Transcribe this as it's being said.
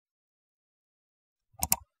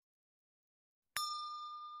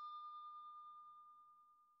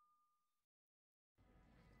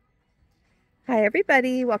Hi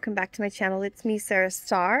everybody, welcome back to my channel. It's me, Sarah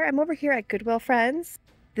Starr. I'm over here at Goodwill, friends.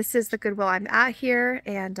 This is the Goodwill I'm at here,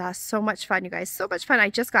 and so much fun, you guys. So much fun. I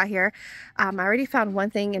just got here. I already found one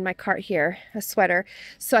thing in my cart here, a sweater.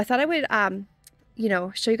 So I thought I would,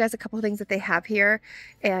 show you guys a couple of things that they have here.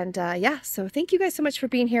 And yeah, so thank you guys so much for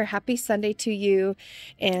being here. Happy Sunday to you.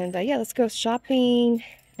 And yeah, let's go shopping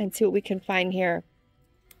and see what we can find here.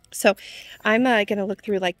 So I'm going to look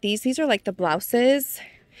through like these. These are like the blouses.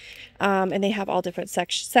 And they have all different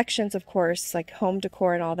sections, of course, like home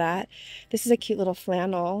decor and all that. This is a cute little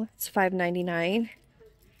flannel. It's $5.99.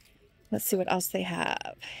 Let's see what else they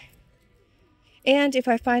have. And if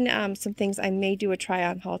I find some things, I may do a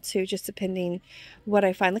try-on haul too, just depending what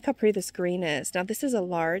I find. Look how pretty this green is. Now this is a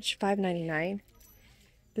large, $5.99.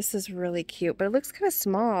 This is really cute, but it looks kind of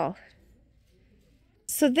small.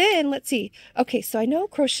 So then, let's see. Okay, so I know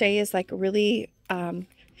crochet is like really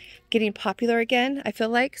getting popular again, I feel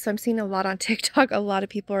like. So I'm seeing a lot on TikTok. A lot of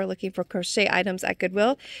people are looking for crochet items at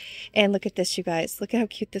Goodwill. And look at this, you guys. Look at how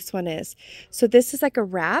cute this one is. So this is like a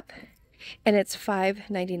wrap, and it's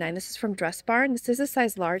 $5.99. This is from Dress Barn. This is a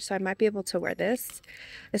size large, so I might be able to wear this.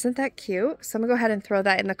 Isn't that cute? So I'm gonna go ahead and throw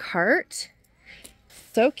that in the cart.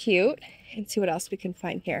 So cute. And see what else we can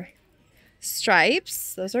find here.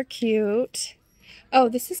 Stripes. Those are cute. Oh,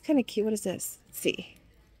 this is kind of cute. What is this? Let's see.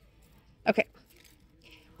 Okay.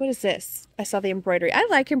 What is this? I saw the embroidery. I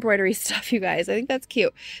like embroidery stuff, you guys. I think that's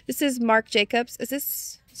cute. This is Marc Jacobs. Is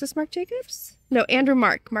this Marc Jacobs? No, Andrew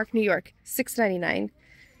Marc New York. $6.99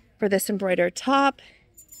 for this embroidered top.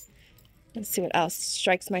 Let's see what else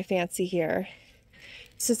strikes my fancy here.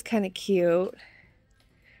 This is kind of cute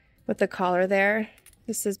with the collar there.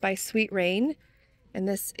 This is by Sweet Rain, and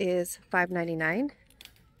this is $5.99.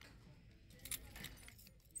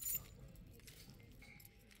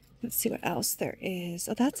 Let's see what else there is.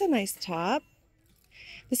 Oh, that's a nice top.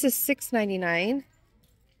 This is $6.99.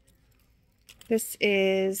 This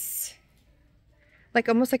is like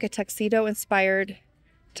almost like a tuxedo inspired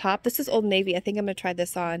top. This is Old Navy. I think I'm going to try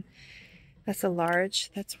this on. That's a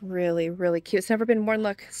large. That's really, really cute. It's never been worn.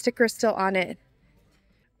 Look, sticker still on it.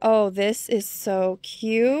 Oh, this is so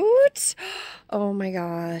cute. Oh my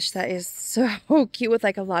gosh, that is so cute with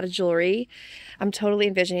like a lot of jewelry. I'm totally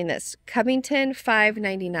envisioning this. Covington,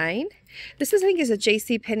 $5.99. This is, I think, is a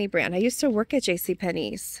JCPenney brand. I used to work at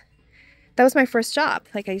JCPenney's. That was my first job.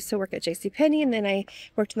 Like, I used to work at JCPenney, and then I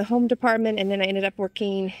worked in the home department, and then I ended up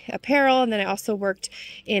working apparel, and then I also worked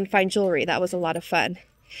in fine jewelry. That was a lot of fun.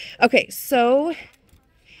 Okay, so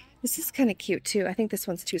this is kind of cute too. I think this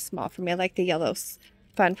one's too small for me. I like the yellows.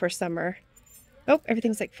 Fun for summer. Oh,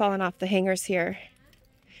 everything's like falling off the hangers here.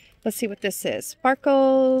 Let's see what this is.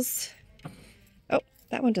 Sparkles. Oh,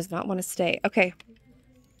 that one does not want to stay. Okay.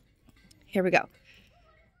 Here we go.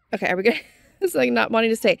 Okay, are we good? It's like not wanting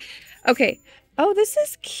to stay. Okay. Oh, this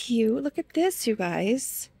is cute. Look at this, you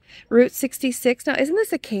guys. Route 66. Now, isn't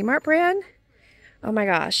this a Kmart brand? Oh my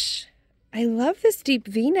gosh. I love this deep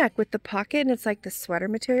V-neck with the pocket, and it's like the sweater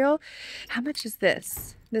material. How much is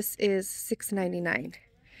this? This is $6.99.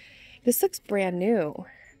 This looks brand new.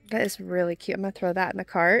 That is really cute. I'm going to throw that in the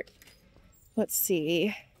cart. Let's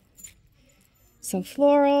see. Some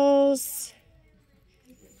florals.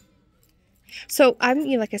 So I'm,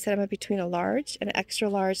 like I said, I'm between a large and an extra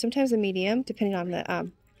large, sometimes a medium, depending on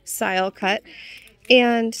the style cut,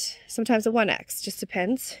 and sometimes a 1X, just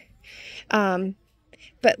depends.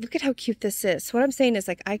 But look at how cute this is. So what I'm saying is,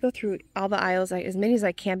 like, I go through all the aisles, as many as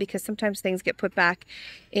I can, because sometimes things get put back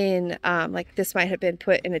in, like this might have been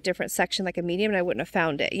put in a different section, like a medium, and I wouldn't have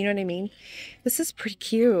found it. You know what I mean? This is pretty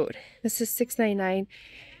cute. This is $6.99.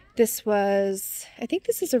 This was, I think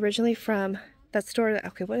this is originally from that store.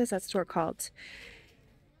 Okay, what is that store called?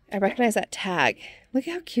 I recognize that tag. Look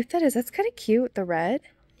at how cute that is. That's kind of cute, the red.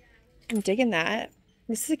 I'm digging that.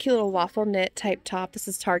 This is a cute little waffle knit type top. This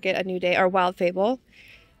is Target, A New Day, or Wild Fable.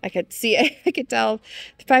 I could see it. I could tell.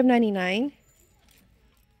 $5.99.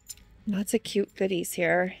 Lots of cute goodies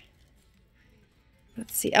here.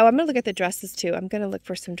 Let's see. Oh, I'm going to look at the dresses too. I'm going to look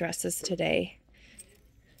for some dresses today.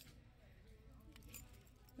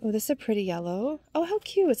 Oh, this is a pretty yellow. Oh, how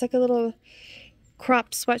cute. It's like a little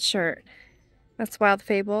cropped sweatshirt. That's Wild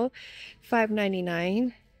Fable.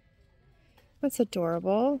 $5.99. That's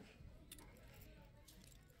adorable.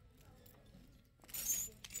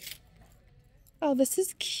 Oh, this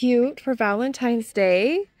is cute for Valentine's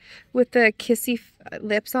Day with the kissy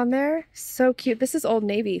lips on there. So cute. This is Old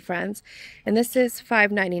Navy, friends. And this is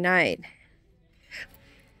 $5.99.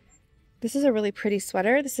 This is a really pretty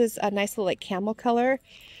sweater. This is a nice little like camel color.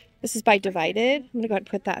 This is by Divided. I'm going to go ahead and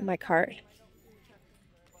put that in my cart.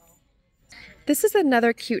 This is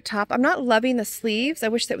another cute top. I'm not loving the sleeves. I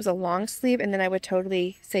wish that was a long sleeve, and then I would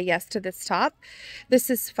totally say yes to this top. This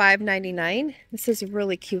is $5.99. This is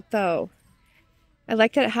really cute though. I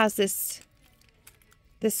like that it has this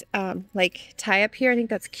like tie up here. I think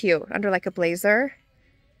that's cute under like a blazer.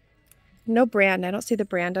 No brand. I don't see the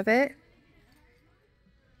brand of it.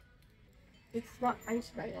 It's not ice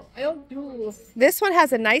style. I don't do. This one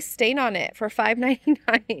has a nice stain on it for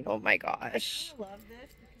 $5.99. Oh my gosh. I love this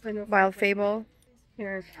because I know Wild Fable.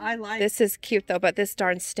 Here, I like This is cute though, but this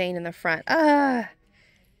darn stain in the front.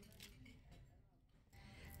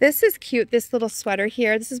 This is cute. This little sweater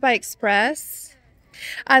here. This is by Express.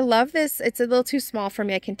 I love this. It's a little too small for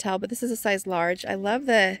me, I can tell, but this is a size large. I love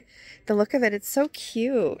the look of it. It's so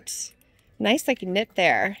cute. Nice like knit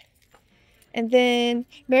there. And then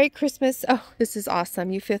Merry Christmas. Oh, this is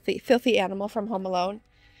awesome. You filthy animal from Home Alone.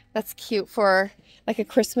 That's cute for like a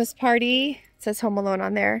Christmas party. It says Home Alone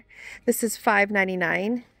on there. This is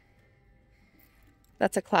 $5.99.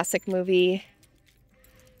 That's a classic movie.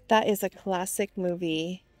 That is a classic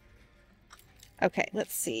movie. Okay,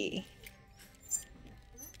 let's see.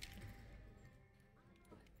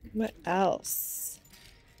 What else?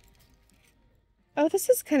 Oh, this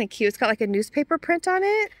is kind of cute. It's got like a newspaper print on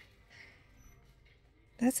it.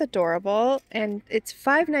 That's adorable. And it's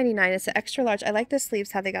 $5.99. It's an extra large. I like the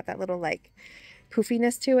sleeves, how they got that little like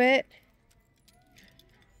poofiness to it.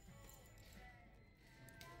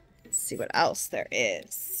 Let's see what else there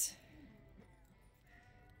is.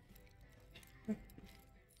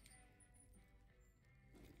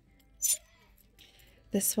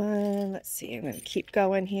 This one, let's see, I'm going to keep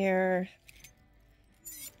going here.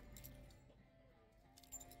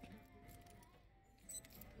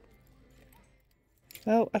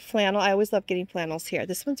 Oh, a flannel. I always love getting flannels here.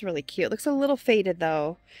 This one's really cute. Looks a little faded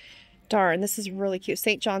though. Darn, this is really cute.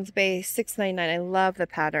 St. John's Bay, $6.99. I love the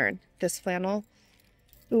pattern. This flannel.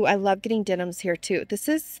 Ooh, I love getting denims here too.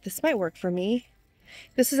 This might work for me.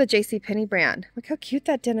 This is a JCPenney brand. Look how cute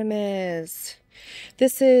that denim is.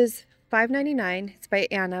 This is $5.99. It's by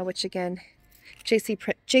Anna, which again,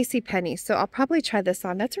 JCPenney. So I'll probably try this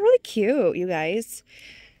on. That's really cute, you guys.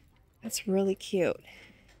 That's really cute.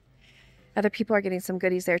 Other people are getting some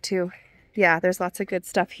goodies there too. Yeah, there's lots of good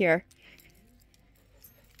stuff here.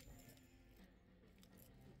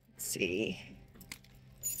 Let's see.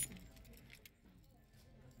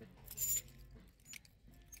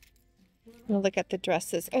 I'm gonna look at the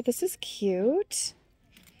dresses. Oh, this is cute.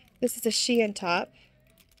 This is a Shein top.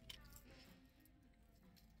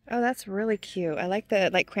 Oh, that's really cute. I like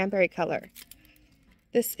the cranberry color.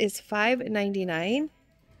 This is $5.99.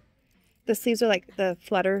 The sleeves are like the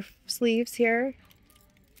flutter sleeves here.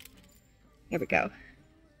 There we go.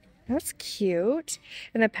 That's cute.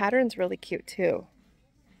 And the pattern's really cute too.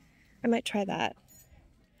 I might try that.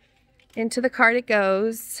 Into the cart it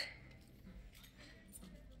goes.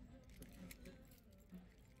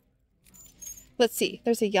 Let's see.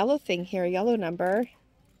 There's a yellow thing here, a yellow number.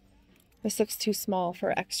 This looks too small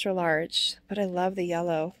for extra large, but I love the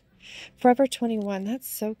yellow. Forever 21. That's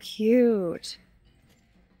so cute.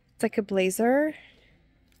 It's like a blazer.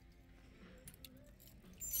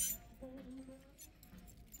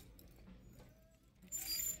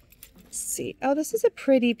 Let's see. Oh, this is a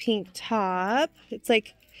pretty pink top. It's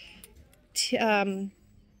like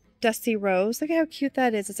dusty rose. Look at how cute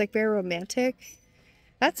that is. It's like very romantic.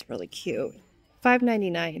 That's really cute.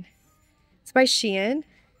 $5.99. It's by Shein.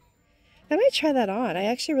 I might try that on. I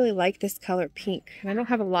actually really like this color pink, and I don't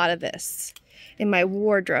have a lot of this in my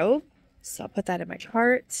wardrobe, so I'll put that in my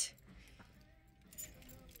cart.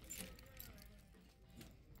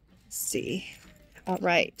 Let's see. All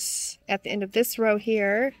right, at the end of this row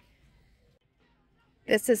here,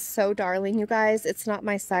 this is so darling, you guys. It's not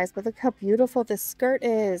my size, but look how beautiful this skirt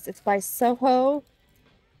is. It's by Soho,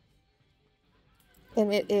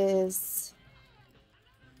 and it is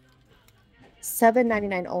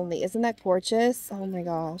 $7.99 only. Isn't that gorgeous? Oh my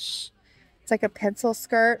gosh. It's like a pencil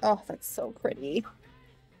skirt. Oh, that's so pretty.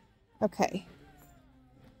 Okay.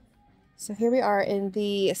 So here we are in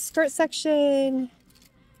the skirt section.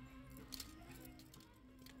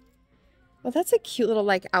 Well, that's a cute little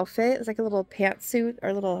like outfit. It's like a little pantsuit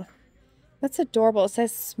or little, that's adorable. It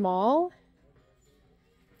says small.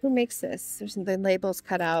 Who makes this? There's the labels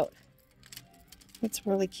cut out. It's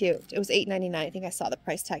really cute. It was $8.99. I think I saw the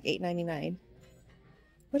price tag, $8.99.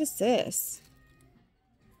 What is this?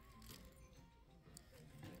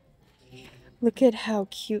 Look at how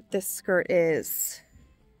cute this skirt is.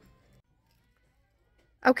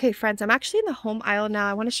 Okay, friends, I'm actually in the home aisle now.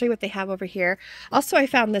 I want to show you what they have over here. Also, I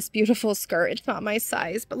found this beautiful skirt. It's not my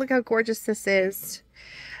size, but look how gorgeous this is.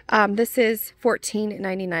 This is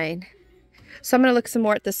 $14.99. So I'm going to look some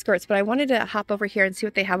more at the skirts, but I wanted to hop over here and see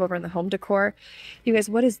what they have over in the home decor. You guys,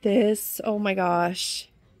 what is this? Oh my gosh.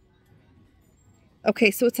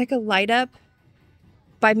 Okay, so it's like a light up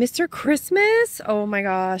by Mr. Christmas. Oh my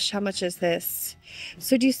gosh, how much is this?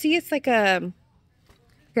 So do you see it's like a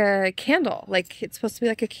candle? Like it's supposed to be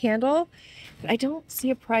like a candle, but I don't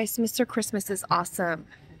see a price. Mr. Christmas is awesome.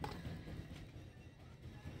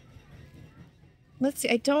 Let's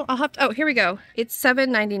see. I'll have to, oh, here we go. It's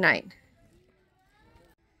 $7.99.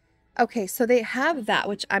 Okay, so they have that,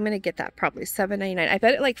 which I'm going to get that probably $7.99. I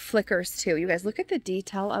bet it like flickers too. You guys, look at the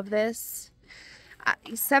detail of this.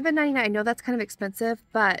 $7.99. I know that's kind of expensive,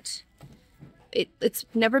 but it's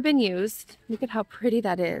never been used. Look at how pretty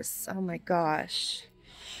that is. Oh my gosh.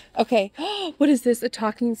 Okay, what is this? A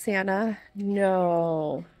talking Santa?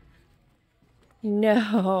 No.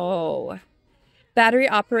 No. Battery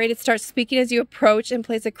operated, starts speaking as you approach and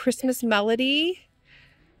plays a Christmas melody.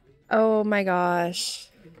 Oh my gosh.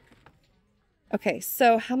 Okay,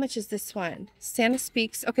 so how much is this one? Santa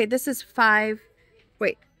speaks. Okay, this is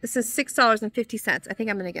this is $6.50. I think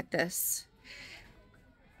I'm gonna get this.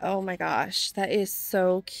 Oh my gosh, that is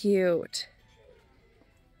so cute.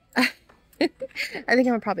 I think I'm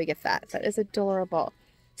gonna probably get that. That is adorable.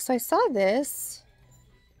 So I saw this.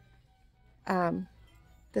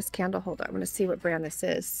 This candle holder. I'm going to see what brand this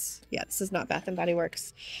is. Yeah, this is not Bath and Body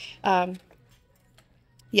Works. Yeah,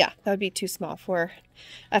 that would be too small for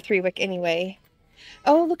a 3-wick anyway.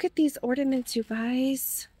 Oh, look at these ornaments, you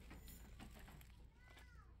guys.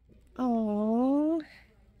 Oh,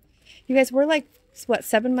 you guys, we're like, what,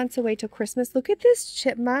 7 months away till Christmas. Look at this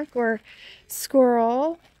chipmunk or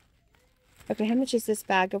squirrel. Okay, how much is this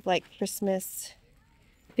bag of like Christmas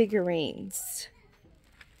figurines?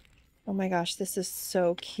 Oh my gosh, this is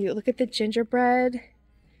so cute. Look at the gingerbread.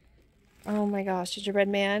 Oh my gosh, gingerbread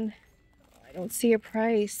man. I don't see a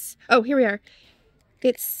price. Oh, here we are.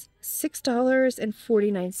 It's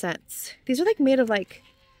 $6.49. These are like made of like,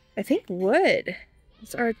 I think wood.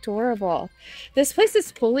 These are adorable. This place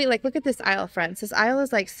is fully, like, look at this aisle, friends. This aisle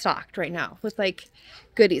is like stocked right now with like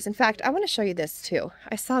goodies. In fact, I want to show you this too.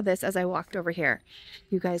 I saw this as I walked over here.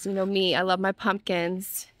 You guys, you know me, I love my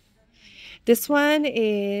pumpkins. This one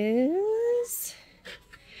is,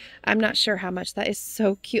 I'm not sure how much. That is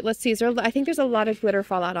so cute. Let's see. I think there's a lot of glitter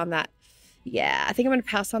fallout on that. Yeah, I think I'm going to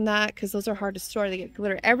pass on that because those are hard to store. They get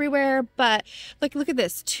glitter everywhere. But look at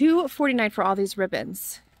this. $2.49 for all these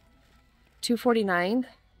ribbons. $2.49.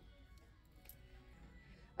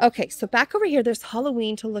 Okay, so back over here, there's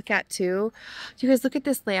Halloween to look at too. You guys, look at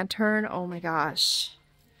this lantern. Oh my gosh.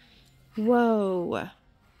 Whoa.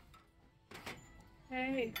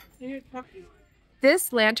 Hey, you're talking.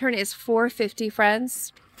 This lantern is $4.50,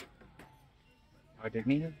 friends. I didn't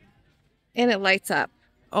need it. And it lights up.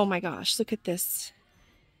 Oh my gosh, look at this.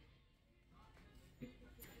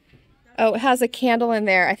 Oh, it has a candle in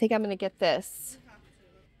there. I think I'm going to get this.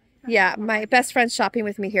 Yeah, my best friend's shopping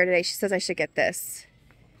with me here today. She says I should get this.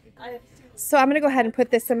 So I'm going to go ahead and put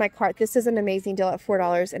this in my cart. This is an amazing deal at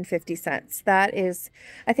 $4.50. That is,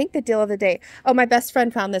 I think, the deal of the day. Oh, my best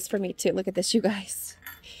friend found this for me too. Look at this, you guys.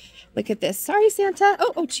 Look at this. Sorry, Santa.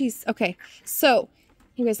 Oh, geez. Okay, so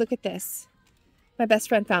you guys, look at this. My best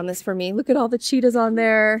friend found this for me. Look at all the cheetahs on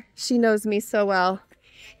there. She knows me so well.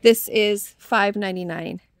 This is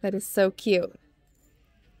 $5.99. That is so cute.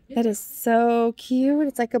 That is so cute.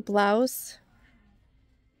 It's like a blouse.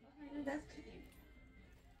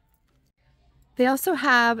 They also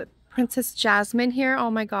have Princess Jasmine here. Oh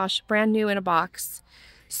my gosh, brand new in a box.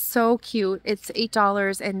 So cute. It's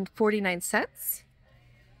 $8.49.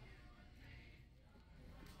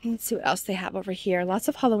 Let's see what else they have over here. Lots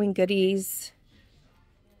of Halloween goodies.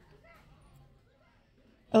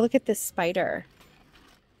 Oh, look at this spider.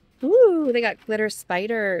 Ooh, they got glitter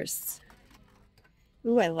spiders.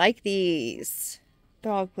 Ooh, I like these.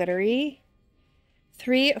 They're all glittery.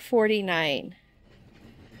 $3.49.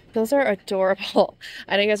 Those are adorable.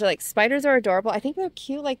 I know you guys are like, spiders are adorable. I think they're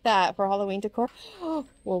cute like that for Halloween decor. Whoa,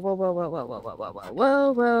 whoa, whoa, whoa, whoa, whoa, whoa, whoa,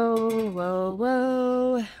 whoa, whoa, whoa,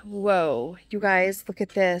 whoa, whoa. You guys, look at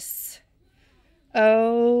this.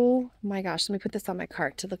 Oh my gosh. Let me put this on my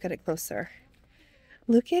cart to look at it closer.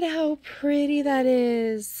 Look at how pretty that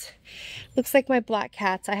is. Looks like my black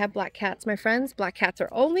cats. I have black cats, my friends. Black cats are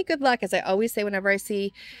only good luck, as I always say whenever I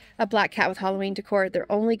see a black cat with Halloween decor.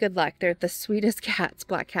 They're only good luck. They're the sweetest cats,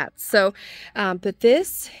 black cats. So, but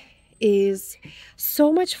this is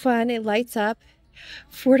so much fun. It lights up.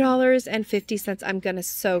 $4.50. I'm gonna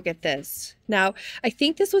so get this. Now, I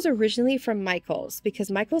think this was originally from Michael's,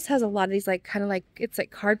 because Michael's has a lot of these like kind of like, it's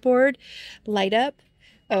like cardboard light up.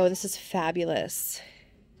 Oh, this is fabulous.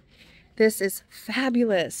 This is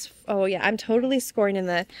fabulous. Oh yeah, I'm totally scoring in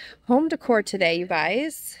the home decor today, you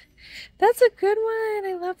guys. That's a good one.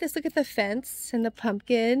 I love this. Look at the fence and the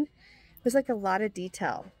pumpkin. There's like a lot of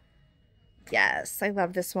detail. Yes, I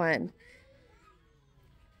love this one.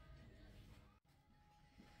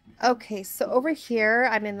 Okay, so over here,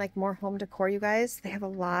 I'm in like more home decor, you guys. They have a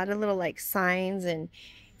lot of little like signs and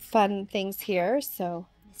fun things here. So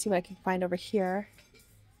let's see what I can find over here.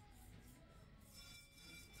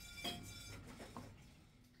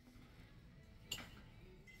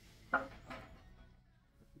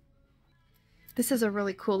 This is a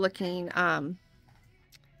really cool looking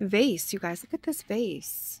vase, you guys. Look at this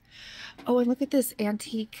vase. Oh, and look at this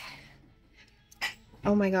antique.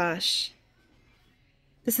 Oh my gosh.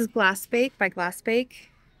 This is Glass Bake by Glass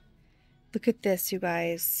Bake. Look at this, you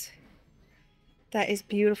guys. That is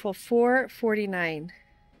beautiful. $4.49.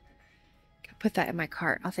 Put that in my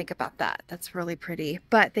cart. I'll think about that. That's really pretty.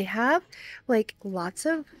 But they have like lots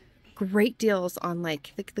of great deals on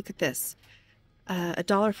like, look at this.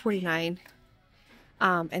 $1.49.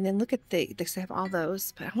 And then look at they have all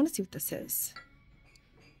those, but I want to see what this is.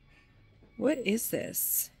 What is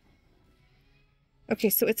this? Okay,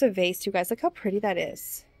 so it's a vase, you guys. Look how pretty that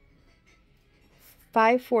is.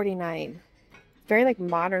 $5.49. Very like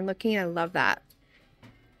modern looking. I love that.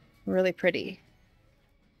 Really pretty.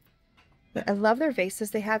 But I love their vases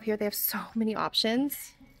they have here. They have so many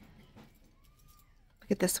options. Look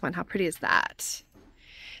at this one. How pretty is that?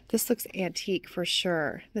 This looks antique for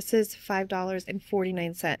sure. This is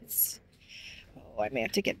 $5.49. Oh, I may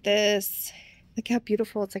have to get this. Look how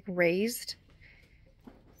beautiful. It's like raised.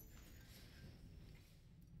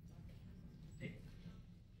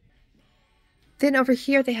 Then over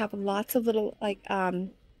here they have lots of little like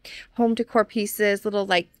home decor pieces, little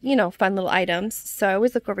like, you know, fun little items. So I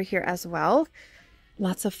always look over here as well.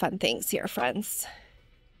 Lots of fun things here, friends.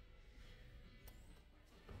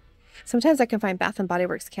 Sometimes I can find Bath & Body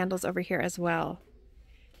Works candles over here as well.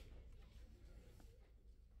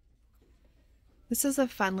 This is a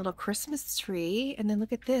fun little Christmas tree. And then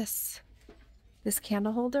look at this. This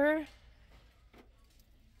candle holder.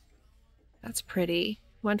 That's pretty.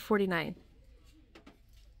 $1.49.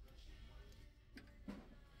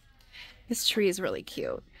 This tree is really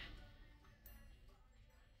cute.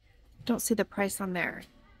 Don't see the price on there.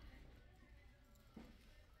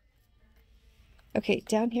 Okay,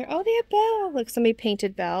 down here. Oh, they have Belle. Look, somebody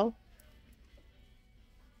painted Belle.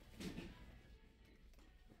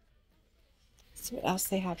 Let's see what else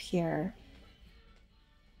they have here.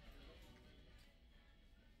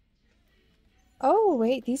 Oh,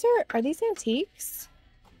 wait, are these antiques?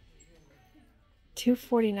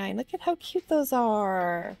 $2.49. Look at how cute those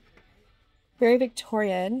are. Very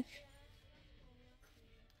Victorian.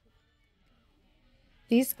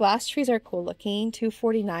 These glass trees are cool looking.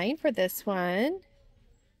 $2.49 for this one.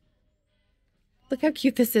 Look how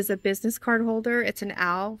cute this is. A business card holder. It's an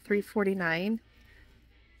owl. $3.49.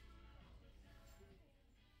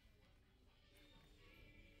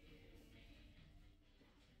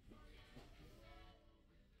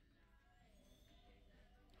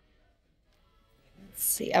 Let's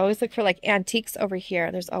see. I always look for like antiques over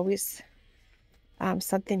here. There's always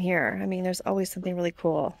something here. I mean, there's always something really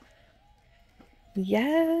cool.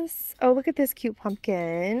 Yes. Oh, look at this cute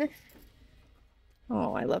pumpkin.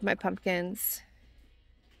 Oh, I love my pumpkins.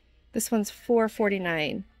 This one's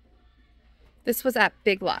 $4.49. This was at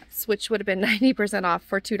Big Lots, which would have been 90% off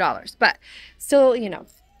for $2. But still, you know,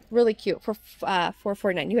 really cute for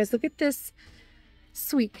 $4.49. You guys, look at this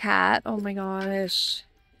sweet cat. Oh my gosh.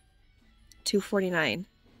 $2.49.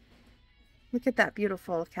 Look at that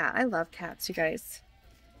beautiful cat. I love cats, you guys.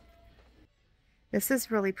 This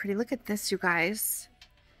is really pretty. Look at this, you guys.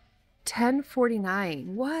 $10.49.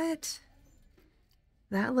 What?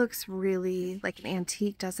 That looks really like an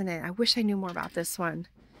antique, doesn't it? I wish I knew more about this one.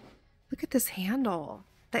 Look at this handle.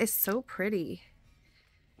 That is so pretty.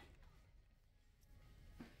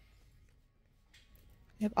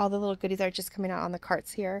 We have all the little goodies that are just coming out on the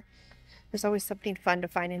carts here. There's always something fun to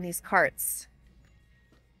find in these carts.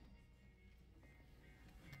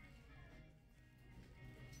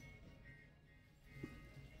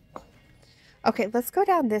 Okay, let's go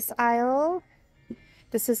down this aisle.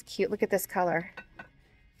 This is cute. Look at this color.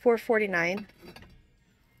 $4.49.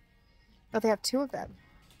 Oh, they have two of them.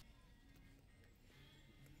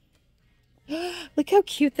 Look how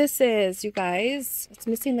cute this is, you guys. It's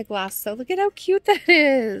missing the glass, so look at how cute that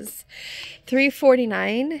is.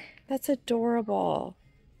 $3.49. That's adorable.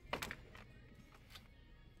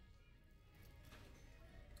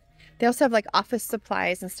 They also have like office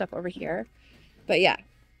supplies and stuff over here. But yeah.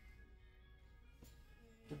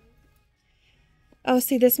 Oh,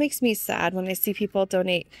 see, this makes me sad when I see people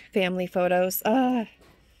donate family photos.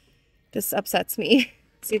 This upsets me.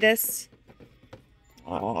 See this?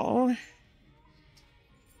 Oh,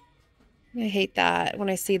 I hate that when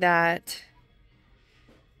I see that.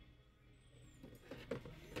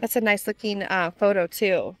 That's a nice looking photo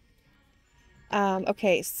too.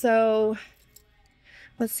 Okay, so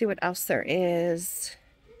let's see what else there is.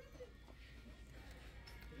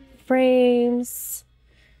 Frames.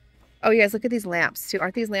 Oh, you guys, look at these lamps too.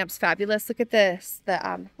 Aren't these lamps fabulous? Look at this,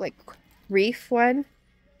 the like reef one.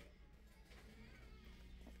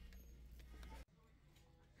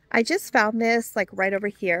 I just found this like right over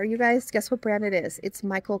here, you guys. Guess what brand it is? It's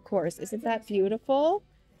Michael Kors. Isn't that beautiful?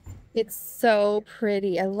 It's so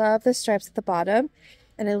pretty. I love the stripes at the bottom,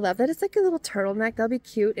 and I love that it's like a little turtleneck. That'll be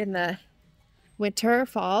cute in the winter,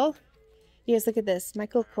 fall. You guys, look at this,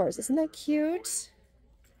 Michael Kors. Isn't that cute?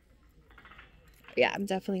 Yeah, I'm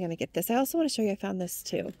definitely gonna get this. I also want to show you I found this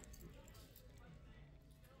too.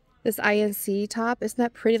 This INC top, isn't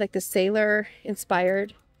that pretty? Like the sailor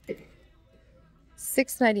inspired.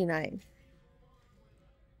 $6.99.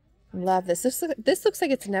 Love this. This looks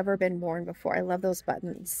like it's never been worn before. I love those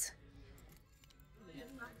buttons.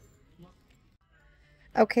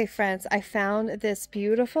 Okay, friends, I found this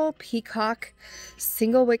beautiful peacock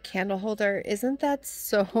single wick candle holder. Isn't that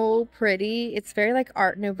so pretty? It's very like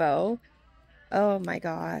Art Nouveau. Oh my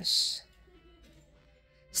gosh.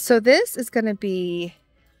 So this is going to be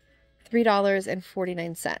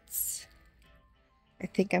 $3.49. I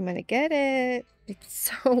think I'm going to get it.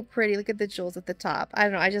 It's so pretty. Look at the jewels at the top. I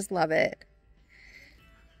don't know. I just love it.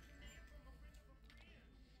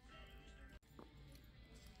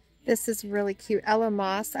 This is really cute. Ella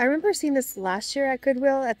Moss. I remember seeing this last year at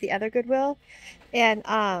Goodwill, at the other Goodwill. And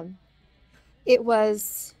it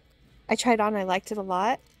was, I tried it on. I liked it a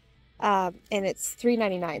lot. And it's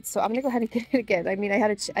 $3.99. So I'm going to go ahead and get it again. I mean, I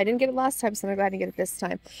didn't get it last time, so I'm going to go ahead and get it this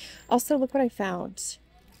time. Also, look what I found.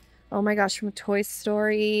 Oh my gosh, from Toy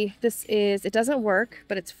Story. It doesn't work,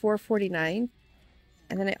 but it's $4.49.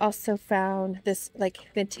 And then I also found this like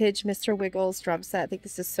vintage Mr. Wiggles drum set. I think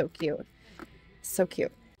this is so cute. So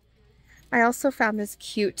cute. I also found this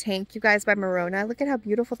cute tank, you guys, by Marona. Look at how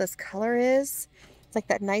beautiful this color is. It's like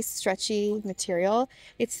that nice stretchy material.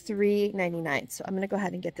 It's $3.99. So I'm going to go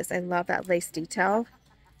ahead and get this. I love that lace detail.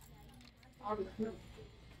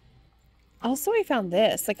 Also, I found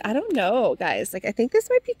this. Like, I don't know, guys. Like, I think this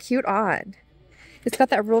might be cute on. It's got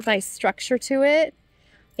that real nice structure to it.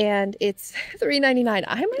 And it's $3.99.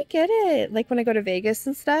 I might get it. Like, when I go to Vegas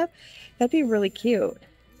and stuff. That'd be really cute.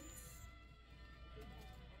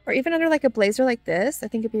 Or even under, like, a blazer like this. I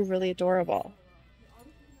think it'd be really adorable.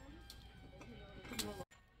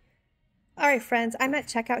 All right, friends. I'm at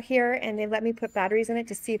checkout here. And they let me put batteries in it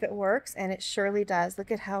to see if it works. And it surely does. Look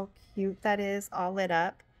at how cute that is. All lit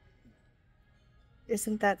up.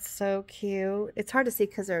 Isn't that so cute? It's hard to see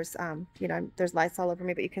because there's, you know, there's lights all over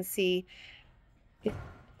me, but you can see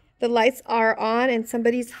the lights are on in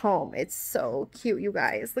somebody's home. It's so cute, you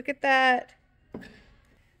guys. Look at that.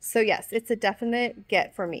 So yes, it's a definite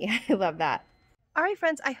get for me. I love that. All right,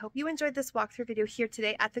 friends, I hope you enjoyed this walkthrough video here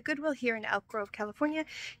today at the Goodwill here in Elk Grove, California.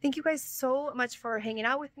 Thank you guys so much for hanging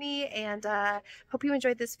out with me, and hope you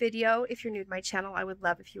enjoyed this video. If you're new to my channel, I would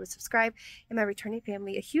love if you would subscribe. And my returning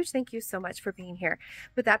family, a huge thank you so much for being here.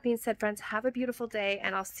 With that being said, friends, have a beautiful day,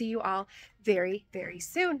 and I'll see you all very, very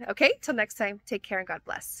soon. Okay, till next time, take care and God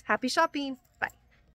bless. Happy shopping. Bye.